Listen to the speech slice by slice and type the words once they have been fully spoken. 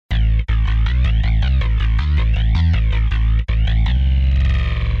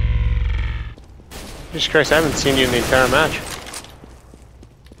Jesus Christ, I haven't seen you in the entire match.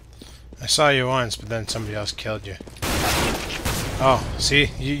 I saw you once, but then somebody else killed you. Oh, see?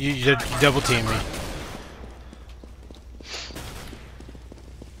 You double teamed me.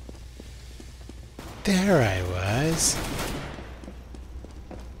 There I was.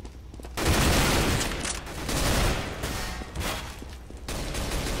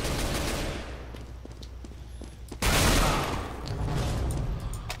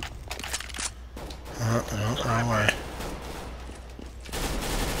 No, wrong way.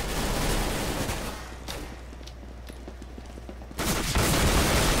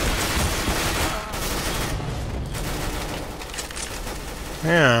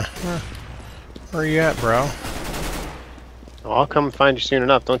 Yeah. Where you at, bro? Oh, I'll come and find you soon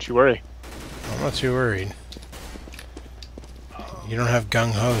enough. Don't you worry. I'm not too worried. You don't have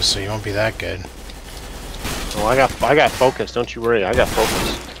gung ho, so you won't be that good. Oh, I got focus. Don't you worry. I got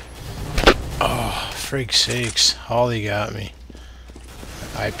focus. Oh, freak sakes! Holly got me.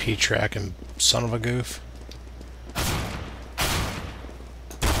 IP tracking son of a goof.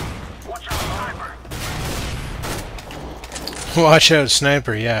 Watch out,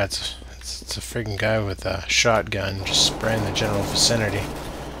 sniper! Yeah, it's a freaking guy with a shotgun just spraying the general vicinity.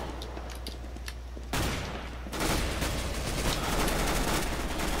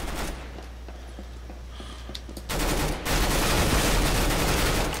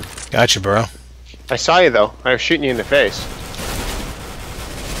 Gotcha, bro. I saw you though. I was shooting you in the face.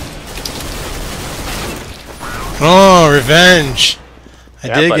 Oh, revenge! I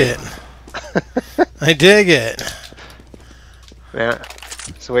Yeah, dig buddy. it. I dig it. Yeah,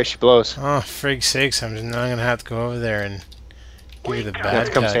 that's the way she blows. Oh, frig sakes! I'm gonna have to go over there and give you the You bad have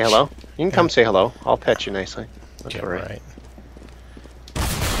to come touch. say hello. You can come say hello. I'll pet you nicely. That's Get alright. right.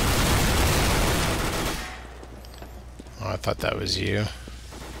 Oh, I thought that was you.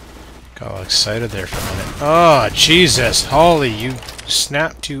 Got all excited there for a minute. Oh, Jesus! Holy, you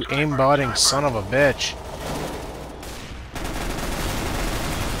snap to aimbotting son of a bitch.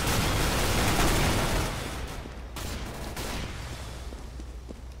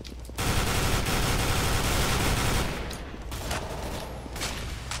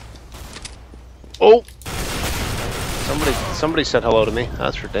 Oh! Somebody said hello to me.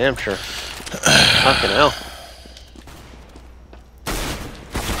 That's for damn sure. Fucking hell.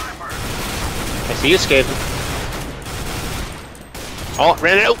 I see you escaping. Oh,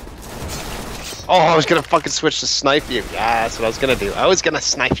 ran out! Oh, I was gonna fucking switch to snipe you. Yeah, that's what I was gonna do. I was gonna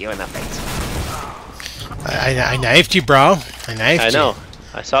snipe you in the face. I knifed you, bro. I knifed you. I know.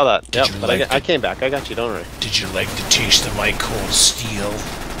 I saw that. Did Yep, you but like I came back. I got you, don't worry. Did you like to taste of my cold steel?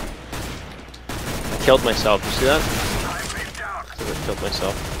 I killed myself. You see that? I think I killed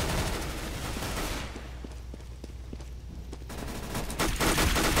myself.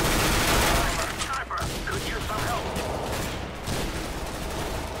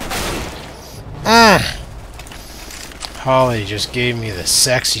 Holly just gave me the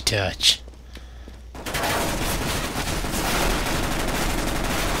sexy touch.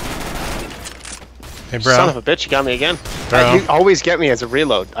 Hey, bro. Son of a bitch, you got me again. Bro. You always get me as a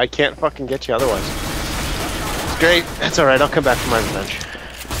reload. I can't fucking get you otherwise. It's great. That's alright. I'll come back for my revenge.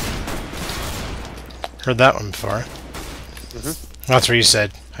 Heard that one before. Mm-hmm. That's what you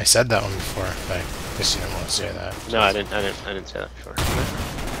said. I said that one before, but I guess you didn't want to say that. No, I didn't say that before.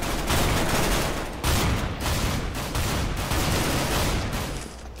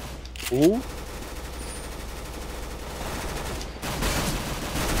 Ooh.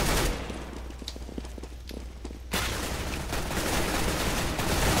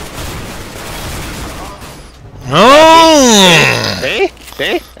 Oh! Hey?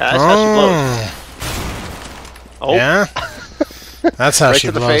 Hey? That's how she blows. Oh. Yeah? That's how Right she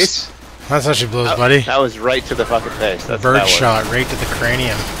to the blows. face. That's how she blows, buddy. That was right to the fucking face. That's Bird that was. shot right to the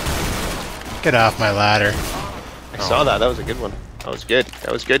cranium. Get off my ladder. I saw that. That was a good one. That was good.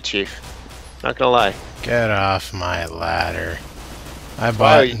 That was good, Chief. Not gonna lie. Get off my ladder. I Wow,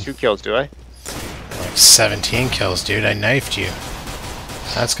 bought you 2 kills, do I? like 17 kills, dude. I knifed you.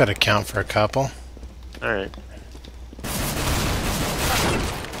 That's gotta count for a couple. Alright.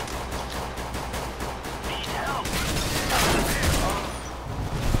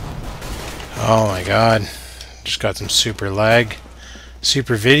 Oh my god. Just got some super lag.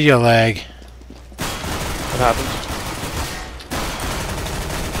 Super video lag. What happened?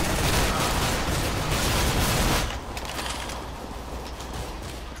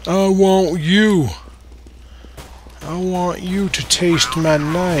 I want you. I want you to taste my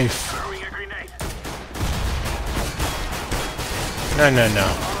knife. No, no, no.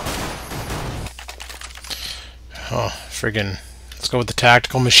 Oh, friggin'. Let's go with the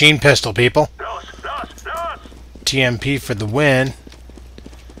tactical machine pistol, people. TMP for the win.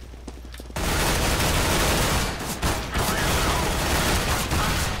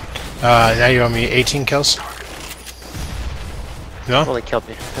 Now you owe me 18 kills? No? You've only killed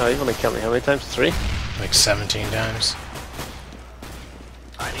me. No, you've only killed me. How many times? 3? Like 17 times.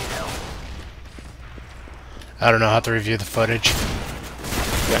 I need help. I don't know how to review the footage.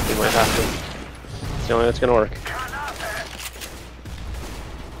 Yeah, you might have to. It's the only way that's gonna work.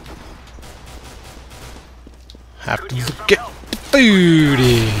 Have to look at the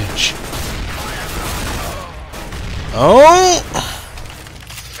footage. Oh!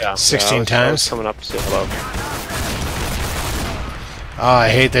 Yeah. 16 I was times. coming up to say hello. Oh, I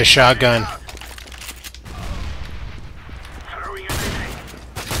hate this shotgun. Throwing a grenade.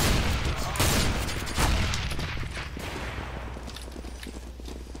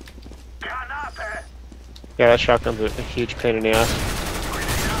 Granate. Yeah, that shotgun's a huge pain in the ass.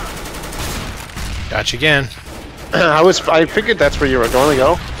 Got you again. I figured that's where you were going to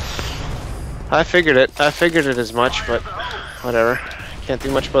go. I figured it. I figured it as much, but whatever. Can't do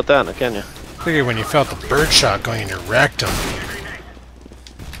much about that, now, can you? Figured when you felt the bird shot going in your rectum.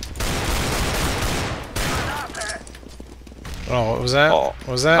 Oh, what was that? Oh. What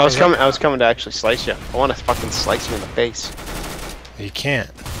was that? I was coming to actually slice you. I want to fucking slice you in the face. You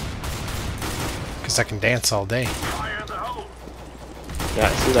can't. Because I can dance all day. Fire in the hole. Yeah,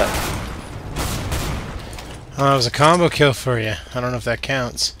 I see that. Oh, that was a combo kill for you. I don't know if that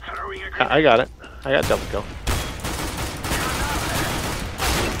counts. Throwing a grenade. I got it. I got double kill.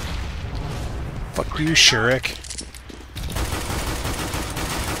 Fuck you, Shurik.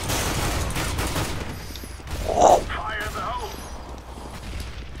 Fire in the hole.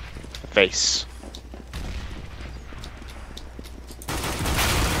 Face.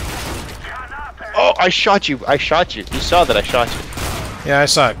 Granate. Oh, I shot you. I shot you. You saw that I shot you. Yeah, I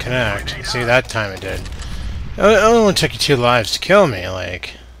saw it connect. See, that time it did. It only took you 2 lives to kill me,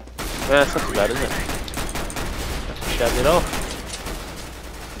 like. Yeah, that's not too bad, is it? That's shabby at all.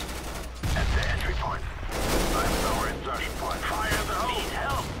 At the entry point. Last lower insertion point. Fire in the hole. Need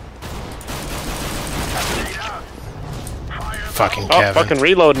help. Grenade out. Fire in the Fucking Oh, Kevin. fucking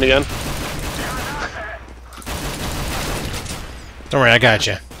reloading again. Don't worry, I got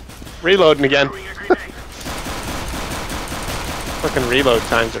you. Reloading again. Throwing a grenade. Fucking reload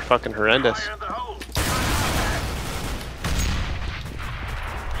times are fucking horrendous. Fire in the hole.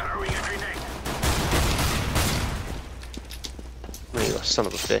 Throwing a grenade. There you go, son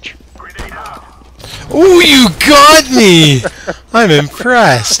of a bitch. Grenade out. Ooh, you got me! I'm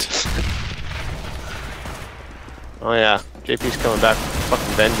impressed. Oh yeah, JP's coming back with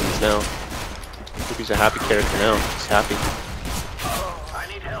fucking vengeance now. JP's a happy character now. He's happy. I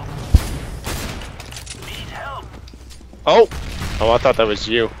need help. Need help. Oh! Oh, I thought that was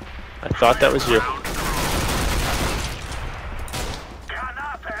you. I thought that was you.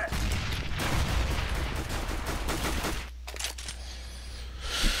 Granate.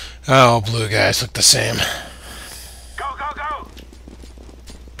 Oh, blue guys look the same. Go, go, go.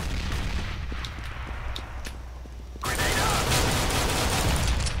 Grenade out.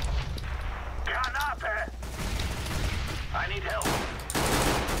 Granate. I need help.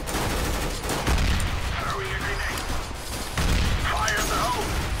 Throwing a grenade. Fire in the hole.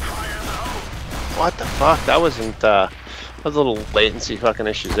 Fire in the hole. What the fuck? That wasn't, that was a little latency fucking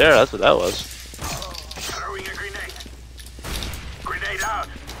issues there. That's what that was. Throwing a grenade. Grenade out.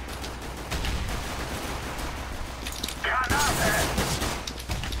 Granate.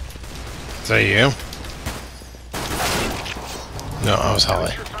 Is that you? No, I was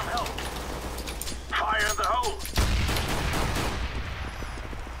Holly. Get some help. Fire in the hole.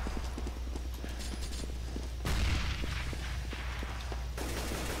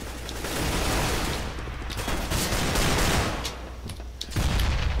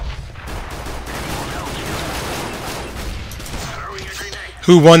 Throwing a grenade.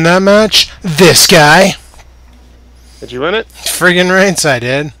 Who won that match? This guy. Did you win it? Friggin' rights, I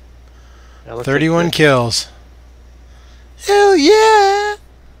did. Yeah, looks 31 like kills. Hell yeah!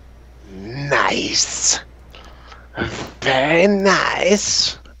 Nice. Very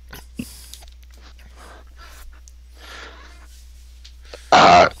nice.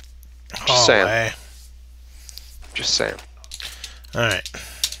 Just saying. Hey. Just saying. Alright.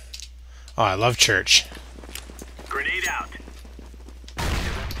 Oh, I love church. Grenade out.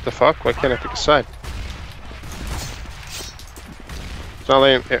 The fuck? Why can't I pick a side?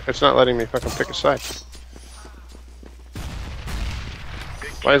 It's not letting me fucking pick a side.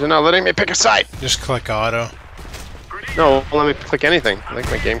 Why is it not letting me pick a side? Just click auto. No, it won't let me click anything. I think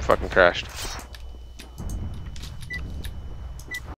my game fucking crashed.